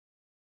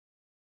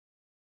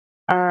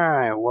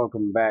Alright,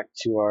 welcome back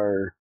to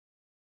our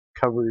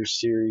cover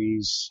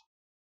series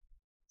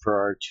for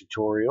our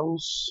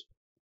tutorials.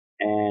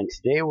 And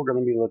today we're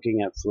going to be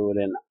looking at fluid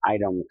and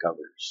item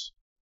covers.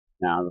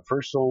 Now, the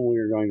first one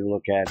we're going to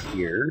look at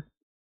here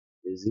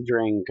is the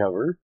drain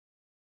cover,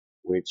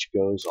 which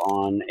goes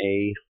on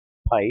a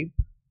pipe.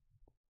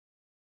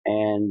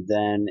 And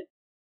then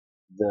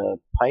the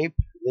pipe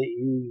that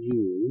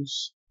you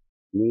use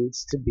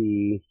needs to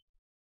be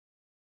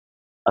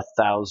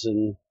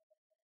 1,000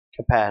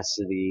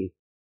 capacity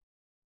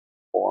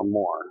or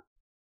more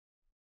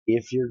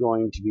if you're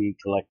going to be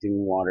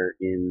collecting water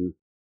in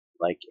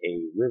like a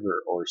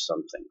river or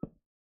something.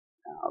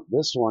 Now,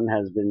 this one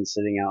has been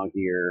sitting out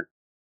here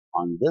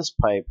on this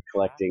pipe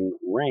collecting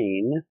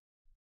rain,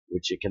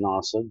 which it can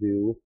also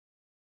do,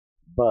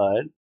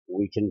 but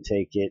we can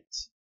take it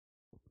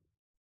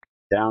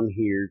down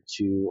here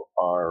to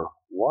our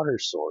water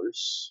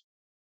source.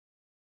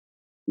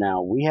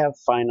 Now, we have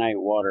finite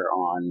water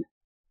on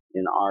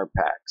in our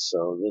pack,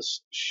 so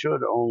this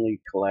should only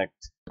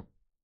collect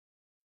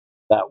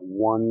that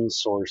one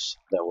source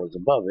that was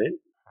above it.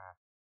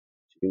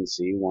 You can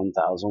see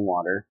 1,000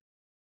 water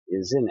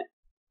is in it.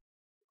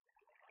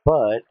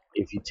 But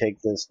if you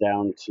take this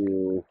down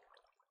to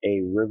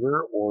a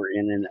river or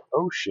in an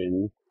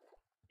ocean,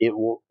 it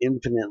will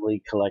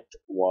infinitely collect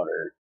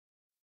water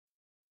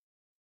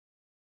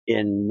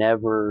and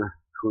never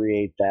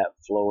create that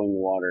flowing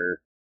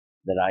water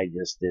that I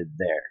just did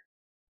there.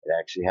 It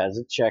actually has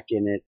a check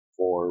in it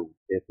for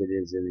if it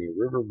is in a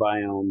river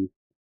biome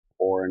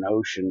or an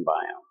ocean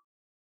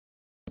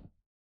biome.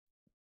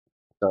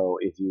 So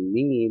if you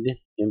need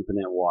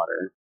infinite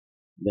water,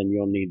 then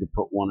you'll need to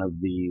put one of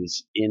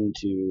these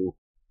into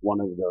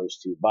one of those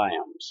two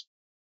biomes.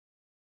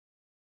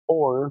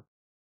 Or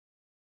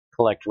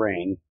collect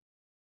rain,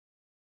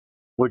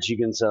 which you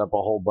can set up a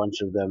whole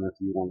bunch of them if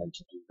you wanted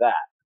to do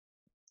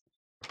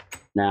that.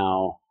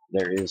 Now,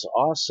 there is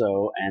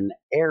also an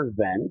air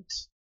vent,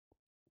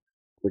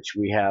 which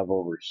we have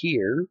over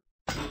here.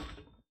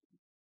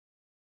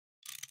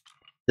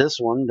 This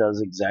one does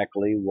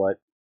exactly what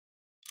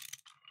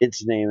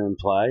its name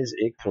implies.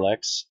 It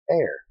collects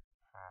air.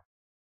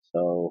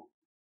 So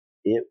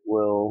it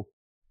will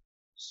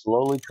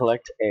slowly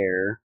collect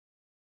air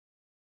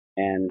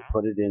and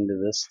put it into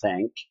this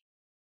tank.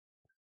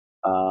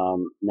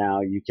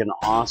 Now you can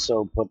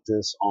also put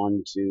this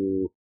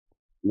onto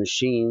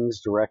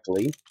machines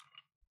directly.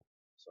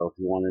 So if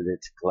you wanted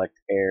it to collect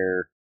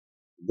air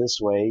this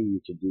way,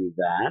 you could do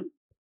that.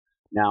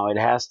 Now it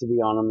has to be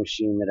on a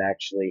machine that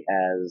actually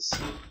has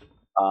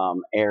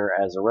air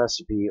as a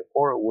recipe,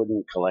 or it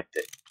wouldn't collect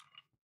it.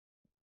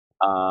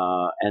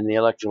 And the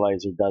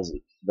electrolyzer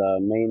doesn't. The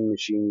main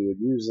machine you would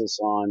use this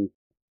on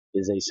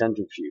is a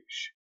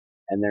centrifuge.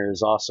 And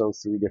there's also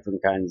 3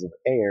 different kinds of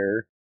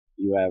air.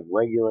 You have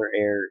regular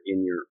air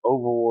in your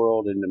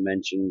overworld in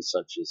dimensions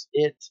such as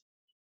it,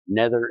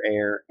 nether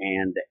air,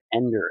 and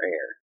ender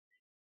air.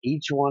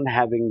 Each one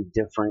having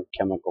different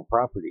chemical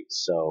properties.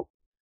 So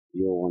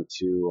you'll want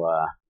to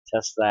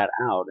test that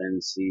out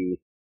and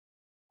see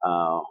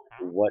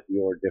what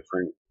your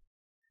different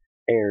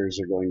airs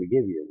are going to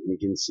give you. You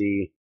can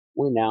see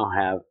we now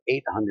have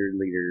 800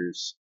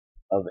 liters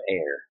of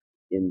air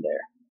in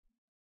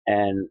there.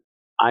 And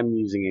I'm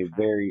using a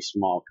very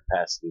small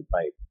capacity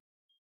pipe,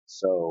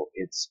 so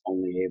it's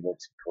only able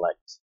to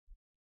collect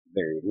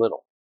very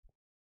little.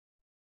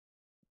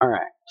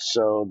 Alright,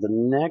 so the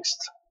next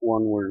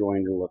one we're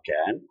going to look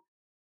at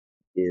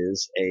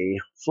is a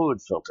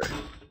fluid filter.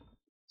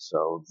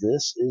 So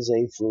this is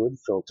a fluid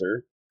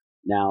filter.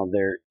 Now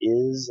there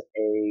is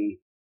a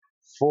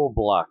full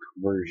block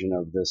version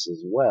of this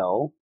as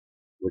well,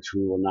 which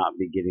we will not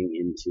be getting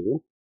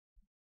into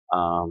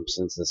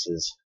since this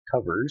is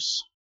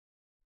covers.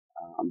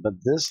 But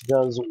this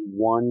does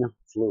one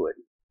fluid.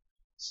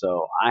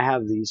 So I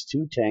have these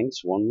 2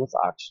 tanks, one with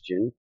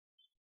oxygen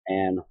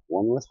and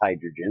one with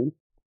hydrogen.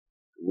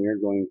 We're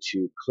going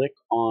to click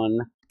on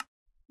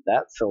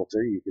that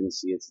filter. You can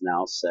see it's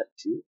now set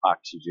to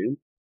oxygen.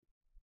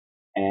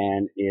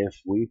 And if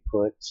we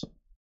put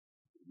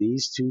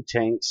these 2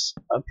 tanks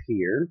up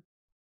here,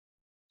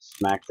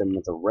 smack them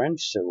with a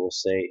wrench, it will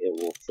say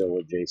it will fill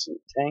adjacent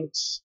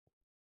tanks.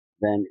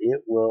 Then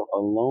it will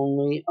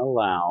only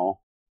allow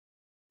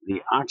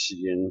the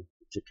oxygen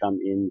to come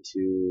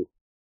into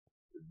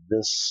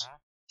this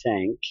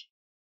tank,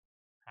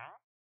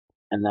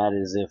 and that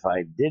is if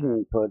I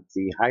didn't put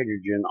the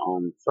hydrogen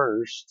on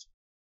first,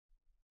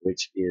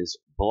 which is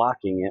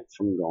blocking it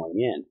from going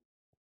in.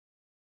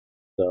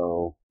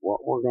 So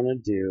what we're going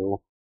to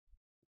do,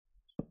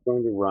 we're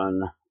going to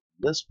run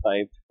this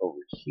pipe over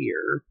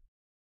here,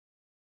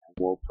 and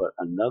we'll put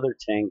another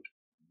tank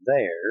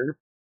there.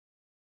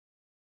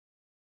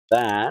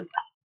 That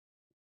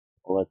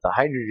will let the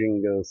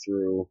hydrogen go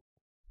through.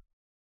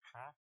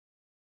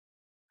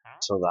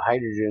 So the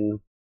hydrogen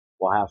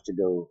will have to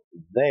go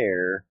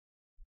there,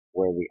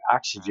 where the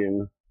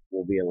oxygen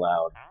will be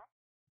allowed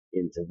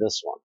into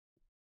this one.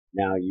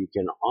 Now you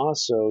can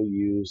also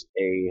use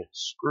a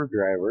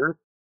screwdriver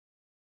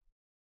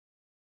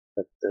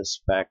put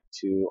this back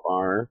to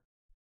our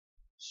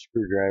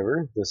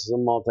screwdriver. This is a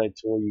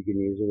multi-tool. You can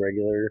use a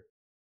regular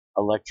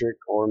electric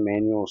or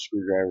manual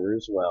screwdriver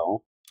as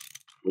well.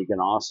 We can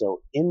also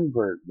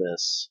invert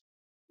this,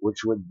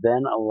 which would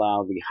then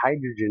allow the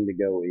hydrogen to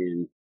go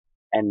in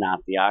and not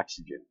the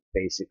oxygen.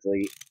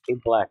 Basically, a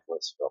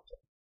blacklist filter.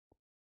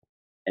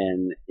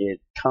 And it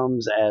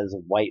comes as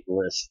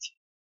whitelist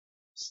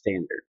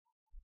standard.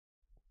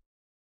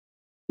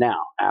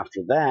 Now,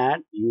 after that,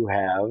 you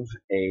have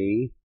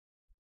a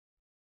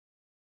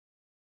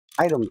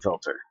item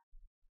filter.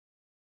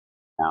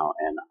 Now,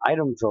 an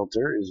item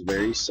filter is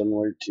very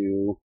similar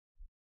to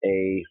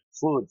a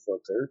fluid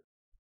filter.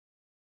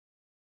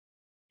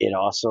 It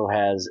also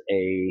has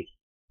a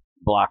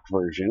block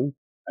version.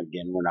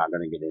 Again, we're not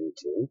going to get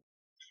into.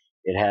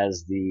 It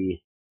has the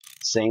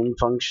same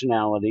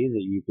functionality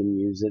that you can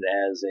use it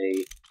as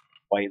a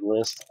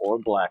whitelist or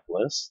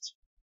blacklist.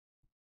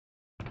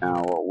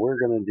 Now, what we're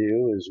going to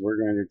do is we're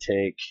going to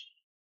take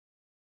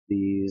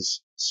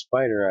these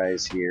spider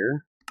eyes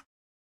here.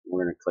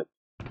 We're going to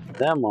click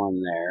them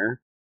on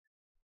there.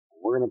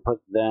 We're going to put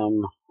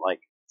them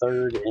like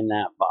third in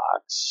that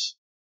box.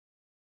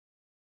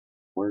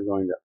 We're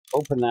going to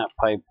open that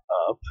pipe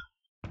up,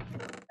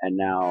 and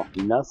now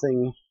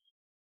nothing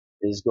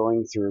is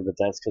going through, but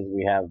that's because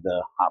we have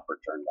the hopper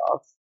turned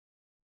off.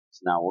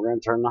 So now we're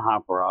going to turn the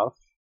hopper off.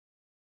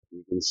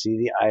 You can see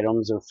the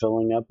items are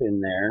filling up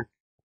in there,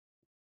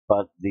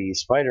 but the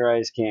spider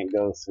eyes can't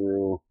go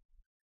through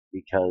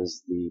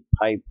because the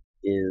pipe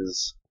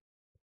is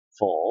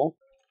full.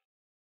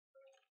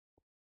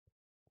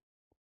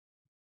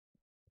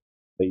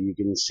 But you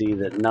can see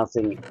that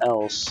nothing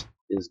else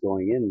is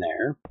going in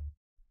there.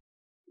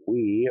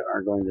 We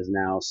are going to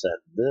now set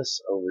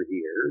this over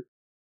here,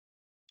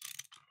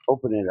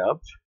 open it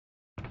up.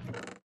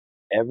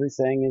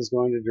 Everything is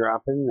going to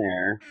drop in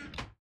there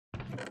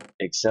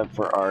except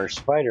for our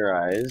spider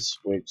eyes,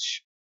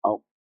 which,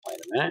 oh, wait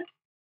a minute,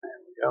 there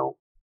we go.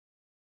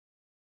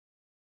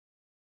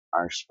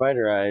 Our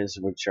spider eyes,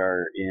 which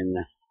are in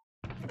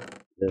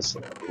this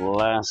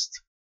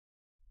last,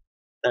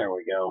 there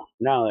we go,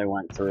 now they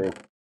went through.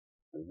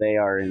 They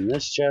are in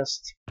this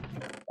chest,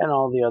 and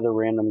all the other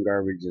random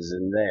garbage is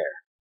in there.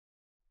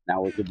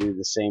 Now we could do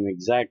the same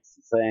exact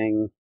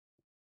thing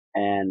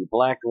and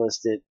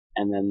blacklist it,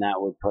 and then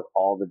that would put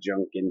all the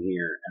junk in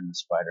here and the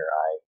spider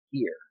eye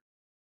here.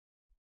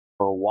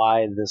 For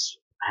why this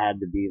had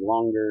to be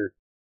longer,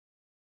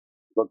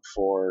 look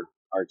for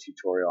our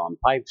tutorial on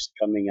pipes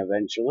coming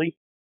eventually,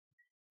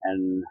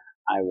 and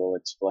I will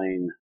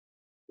explain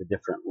the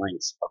different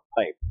lengths of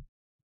pipe.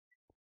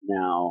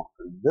 Now,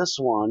 this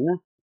one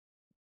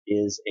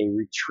is a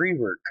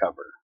retriever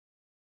cover.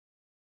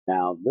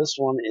 Now, this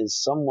one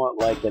is somewhat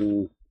like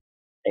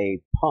a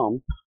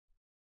pump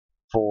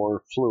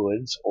for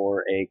fluids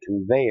or a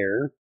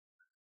conveyor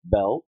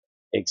belt,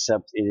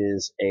 except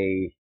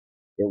it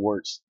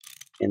works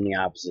in the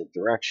opposite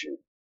direction.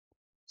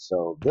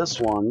 So this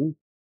one,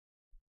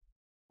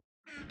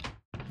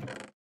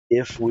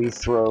 if we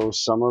throw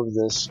some of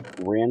this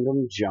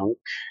random junk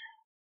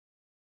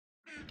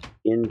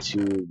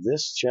into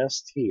this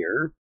chest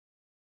here,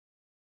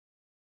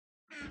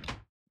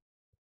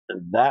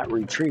 that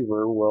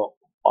retriever will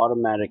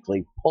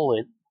automatically pull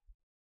it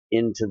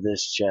into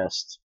this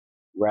chest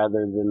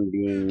rather than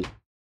being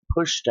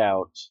pushed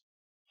out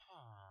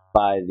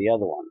by the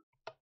other one.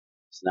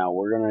 So now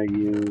we're going to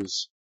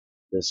use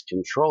this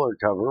controller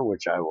cover,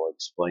 which I will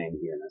explain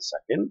here in a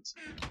second,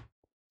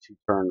 to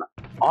turn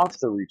off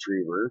the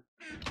retriever.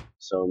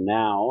 So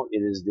now it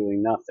is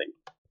doing nothing.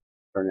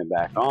 Turn it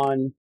back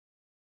on,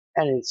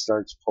 and it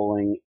starts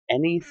pulling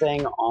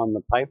anything on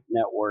the pipe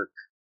network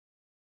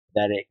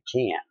that it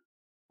can.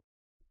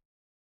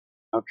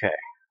 Okay,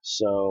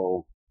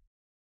 so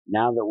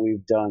now that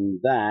we've done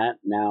that,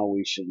 now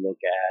we should look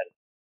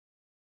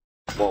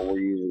at what we're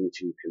using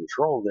to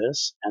control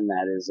this, and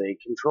that is a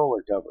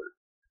controller cover.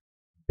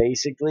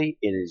 Basically,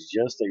 it is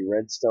just a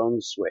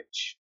redstone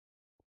switch.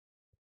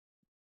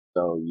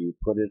 So you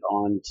put it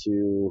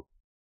onto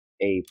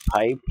a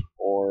pipe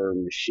or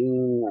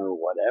machine or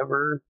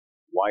whatever,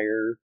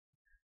 wire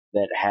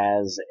that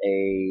has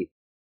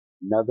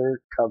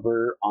another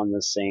cover on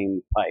the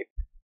same pipe.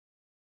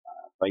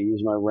 If I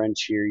use my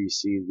wrench here, you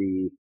see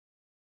the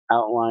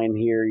outline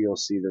here, you'll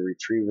see the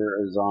retriever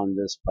is on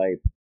this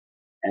pipe,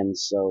 and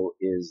so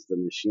is the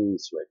machine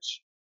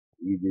switch.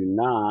 You do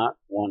not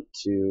want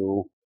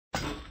to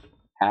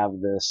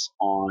have this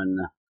on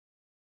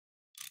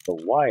the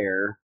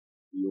wire.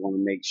 You want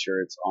to make sure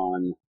it's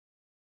on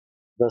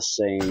the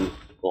same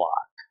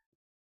block.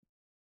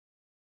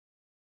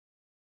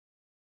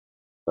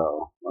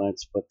 So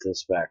let's put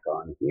this back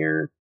on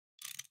here.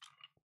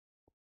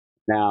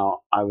 Now,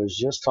 I was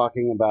just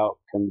talking about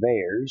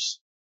conveyors.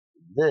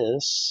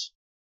 This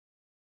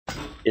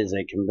is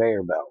a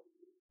conveyor belt.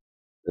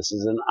 This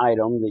is an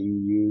item that you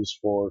use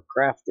for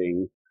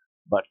crafting,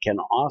 but can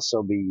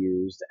also be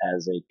used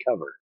as a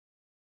cover.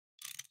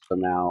 So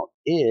now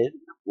it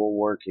will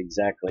work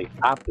exactly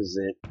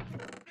opposite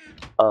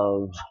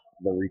of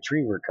the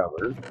retriever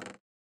cover.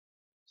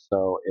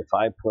 So if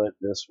I put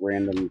this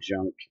random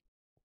junk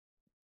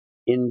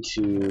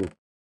into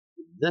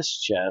this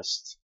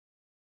chest,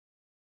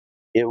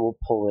 it will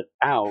pull it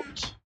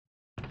out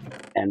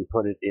and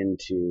put it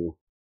into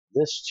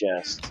this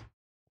chest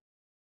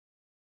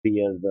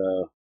via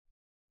the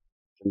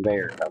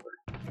conveyor cover.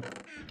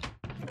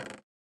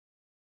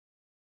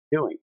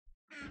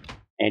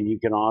 And you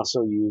can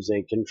also use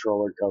a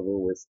controller cover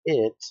with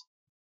it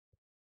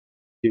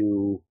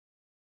to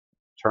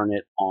turn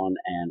it on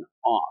and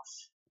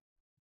off.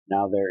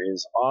 Now there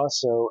is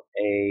also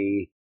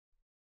a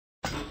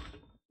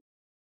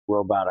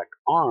robotic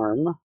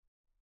arm,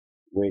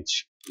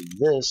 which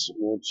this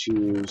will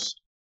choose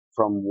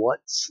from what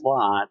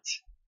slot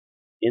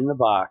in the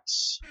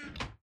box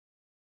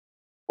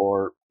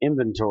or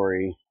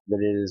inventory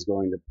that it is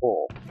going to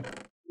pull.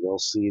 You'll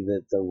see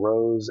that the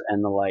rose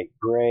and the light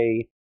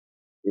gray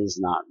is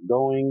not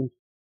going,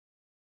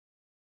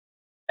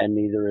 and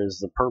neither is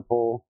the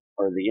purple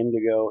or the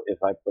indigo if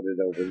I put it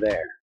over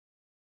there.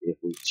 If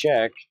we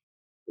check,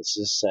 this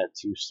is set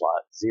to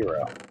slot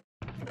 0.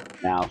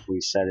 Now if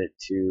we set it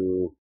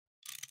to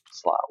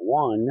slot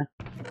 1,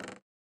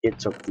 it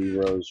took the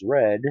rose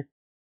red.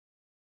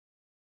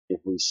 If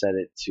we set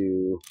it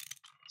to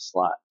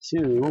slot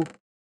 2,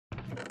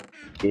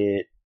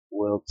 it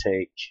will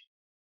take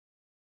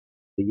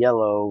the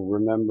yellow,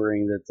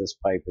 remembering that this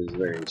pipe is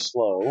very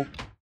slow.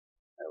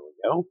 There we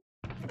go.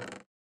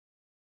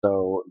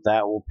 So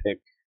that will pick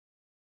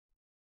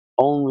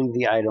only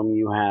the item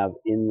you have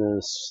in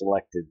the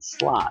selected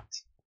slot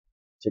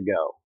to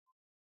go.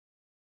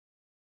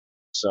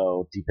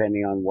 So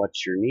depending on what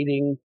you're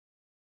needing,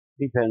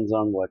 depends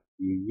on what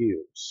you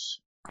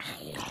use.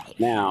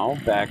 Now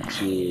back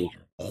to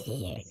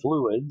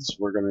fluids.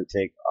 We're going to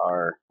take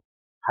our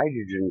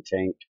hydrogen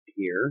tank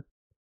here.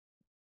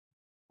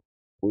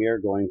 We are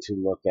going to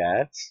look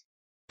at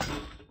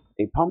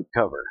a pump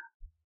cover.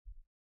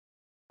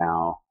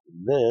 Now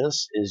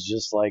this is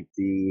just like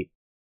the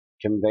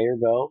conveyor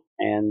belt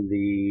and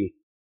the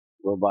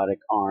robotic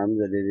arm,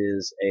 that it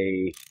is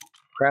a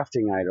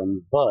crafting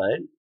item, but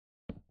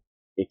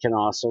it can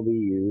also be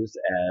used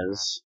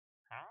as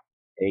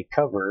a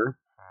cover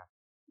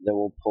that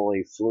will pull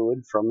a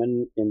fluid from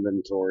an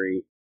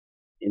inventory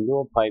into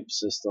a pipe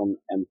system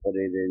and put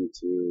it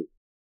into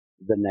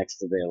the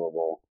next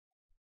available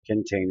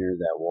container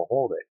that will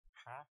hold it.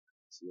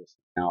 So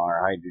now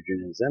our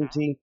hydrogen is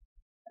empty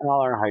and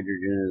all our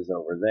hydrogen is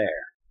over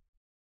there.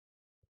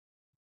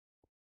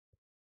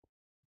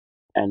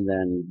 And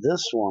then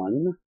this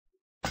one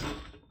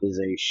is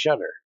a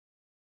shutter.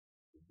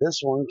 This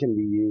one can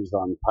be used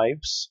on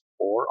pipes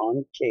or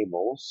on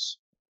cables,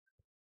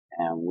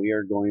 and we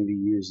are going to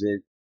use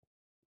it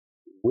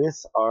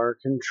with our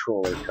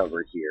controller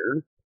cover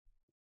here.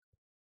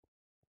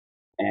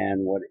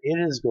 And what it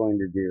is going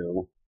to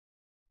do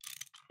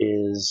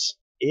is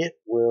it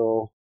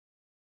will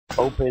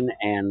open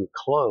and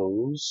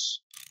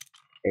close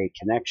a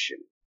connection.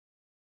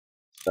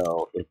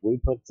 So if we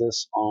put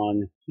this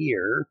on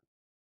here,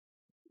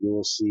 you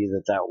will see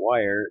that that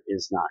wire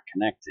is not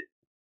connected.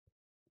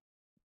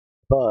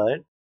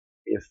 But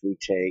if we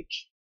take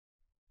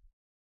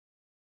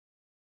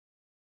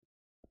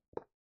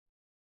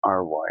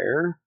our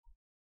wire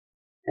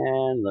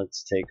and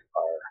let's take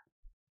our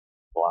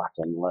block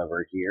and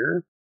lever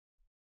here,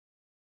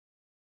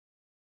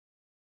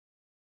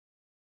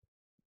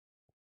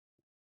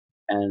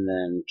 and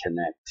then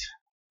connect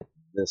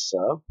this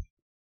up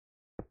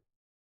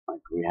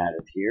like we had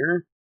it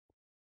here,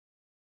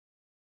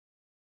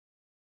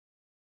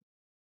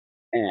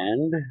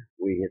 and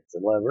we hit the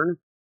lever,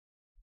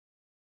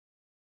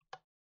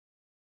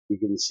 you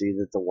can see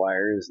that the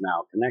wire is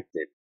now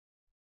connected.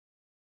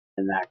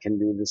 And that can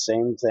do the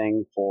same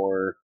thing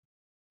for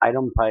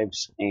item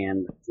pipes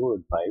and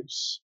fluid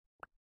pipes.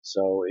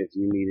 So if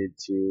you needed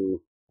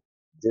to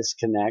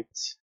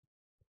disconnect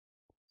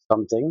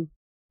something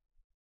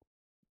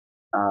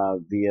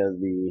via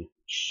the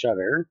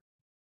shutter,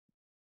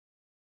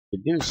 to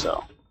do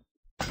so.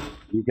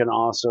 You can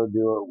also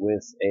do it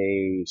with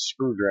a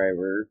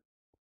screwdriver.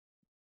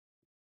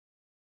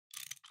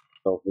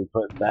 So if we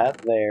put that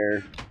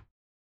there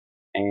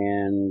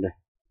and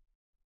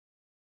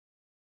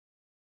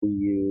we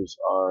use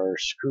our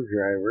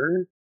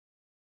screwdriver,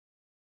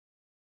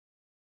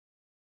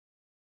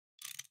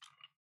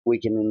 we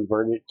can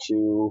invert it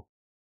to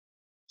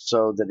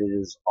so that it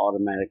is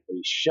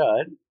automatically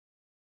shut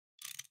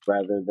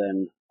rather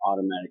than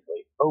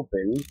automatically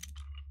open.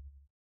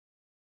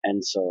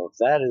 And so if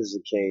that is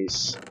the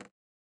case,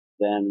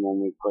 then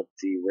when we put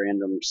the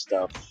random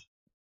stuff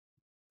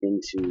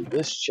into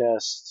this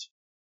chest,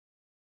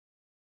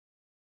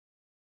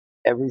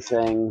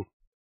 everything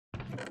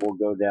will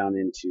go down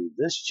into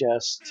this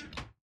chest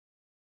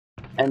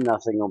and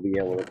nothing will be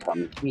able to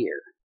come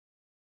here.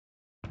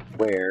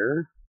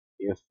 Where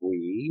if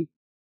we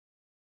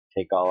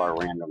take all our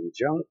random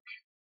junk,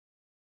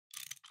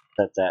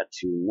 set that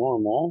to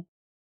normal,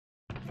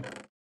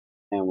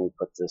 and we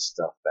put this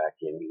stuff back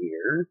in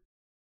here,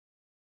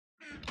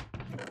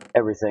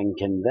 everything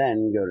can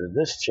then go to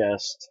this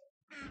chest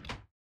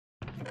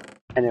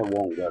and it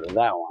won't go to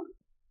that one.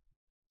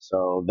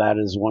 So that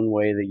is one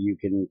way that you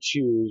can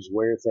choose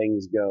where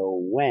things go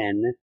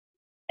when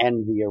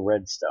and via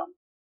redstone,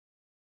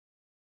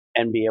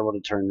 and be able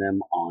to turn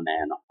them on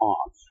and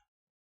off.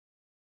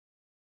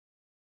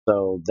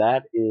 So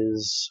that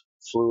is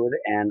fluid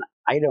and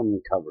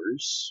item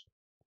covers.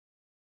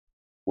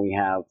 We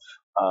have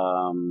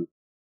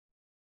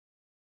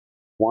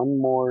one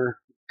more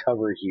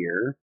cover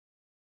here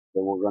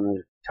that we're going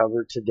to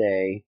cover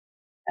today,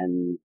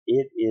 and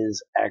it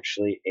is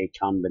actually a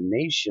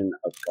combination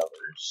of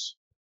covers.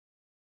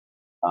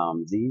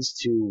 These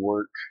two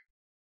work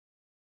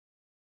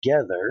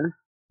together,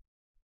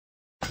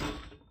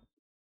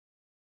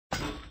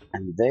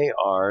 and they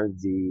are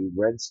the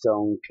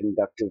redstone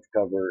conductive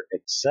cover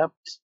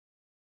accept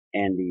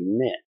and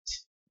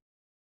emit.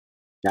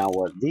 Now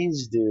what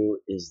these do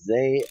is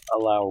they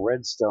allow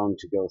redstone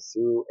to go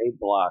through a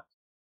block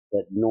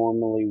that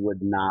normally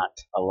would not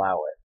allow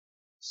it,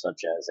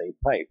 such as a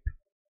pipe.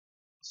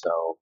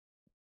 So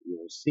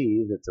you'll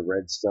see that the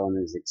redstone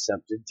is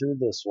accepted through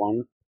this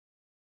one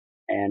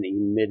and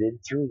emitted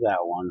through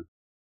that one,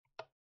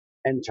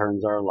 and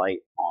turns our light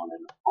on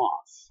and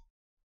off,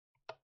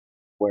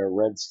 where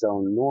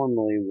redstone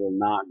normally will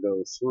not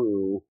go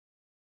through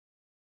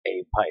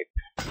a pipe,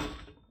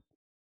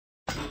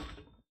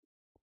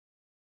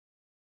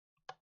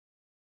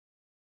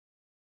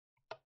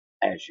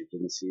 as you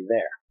can see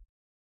there.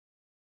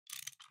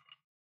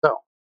 So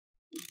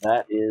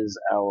that is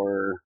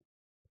our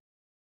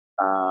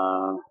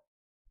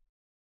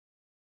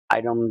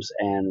items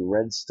and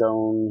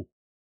redstone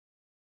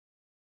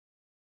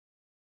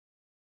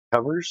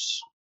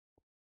covers.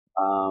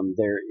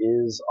 There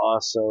is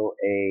also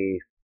a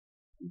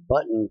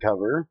button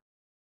cover,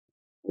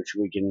 which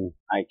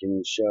I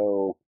can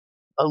show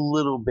a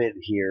little bit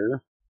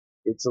here.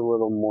 It's a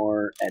little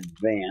more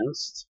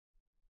advanced,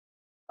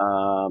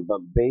 but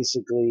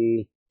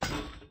basically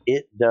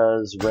it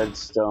does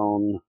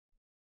redstone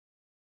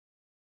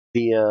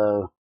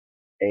via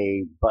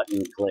a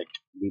button click,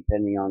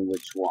 depending on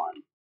which one.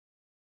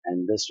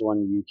 And this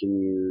one you can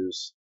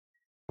use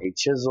a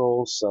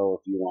chisel, so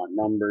if you want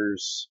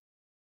numbers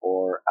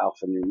or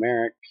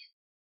alphanumeric,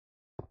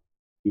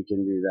 you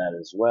can do that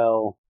as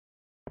well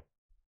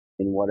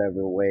in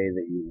whatever way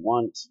that you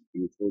want,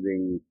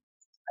 including,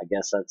 I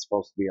guess that's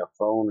supposed to be a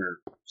phone or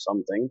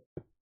something.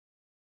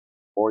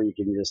 Or you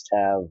can just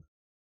have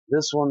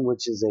this one,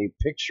 which is a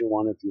picture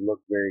one. If you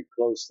look very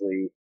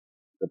closely,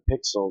 the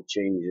pixel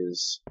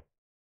changes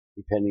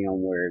depending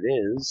on where it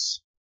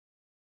is.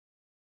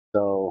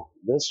 So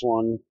this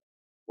one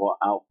will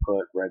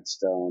output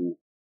redstone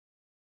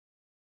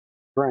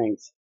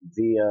strength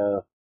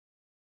via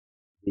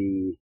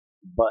the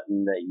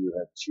button that you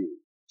have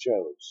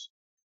chose.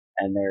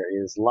 And there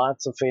is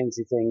lots of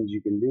fancy things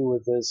you can do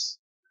with this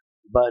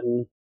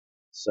button.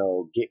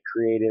 So get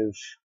creative,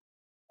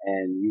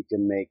 and you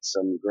can make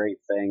some great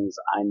things.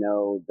 I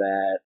know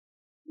that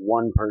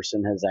one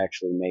person has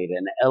actually made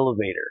an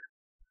elevator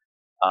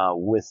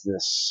with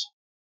this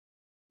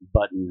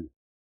button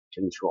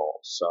control.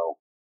 So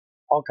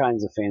all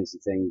kinds of fancy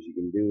things you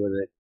can do with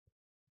it.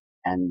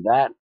 And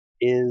that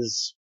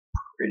is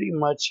pretty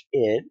much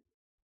it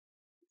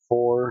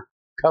for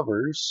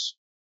covers.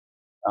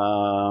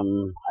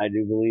 I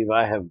do believe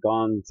I have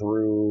gone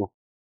through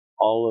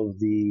all of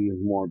the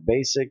more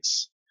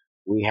basics.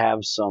 We have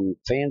some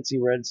fancy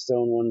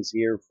redstone ones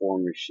here for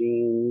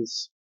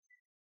machines,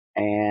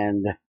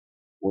 and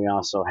we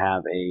also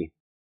have a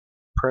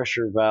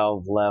pressure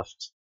valve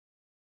left,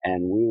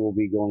 and we will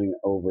be going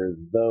over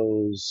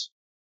those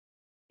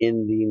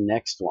in the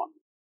next one.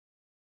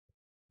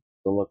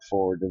 So look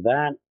forward to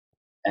that.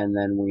 And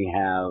then we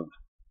have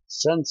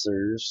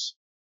sensors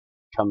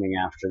coming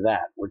after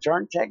that, which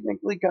aren't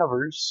technically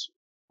covers,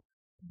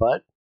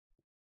 but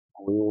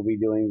we will be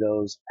doing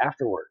those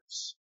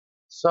afterwards.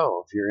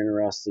 So if you're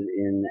interested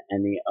in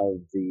any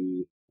of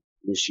the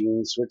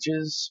machine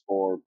switches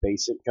or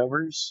basic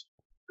covers,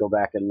 go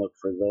back and look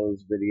for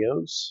those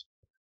videos.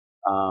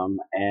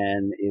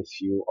 And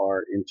if you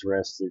are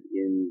interested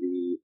in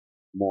the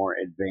more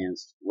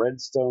advanced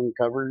redstone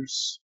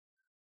covers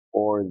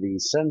or the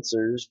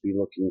sensors, be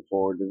looking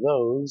forward to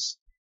those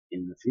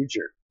in the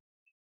future.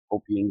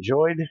 Hope you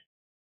enjoyed.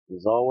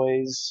 As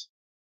always,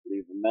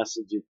 leave a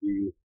message if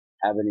you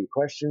have any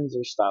questions,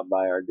 or stop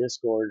by our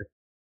Discord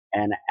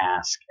and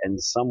ask,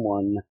 and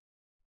someone,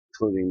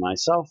 including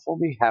myself, will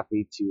be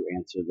happy to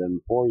answer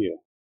them for you.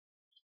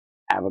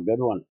 Have a good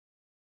one.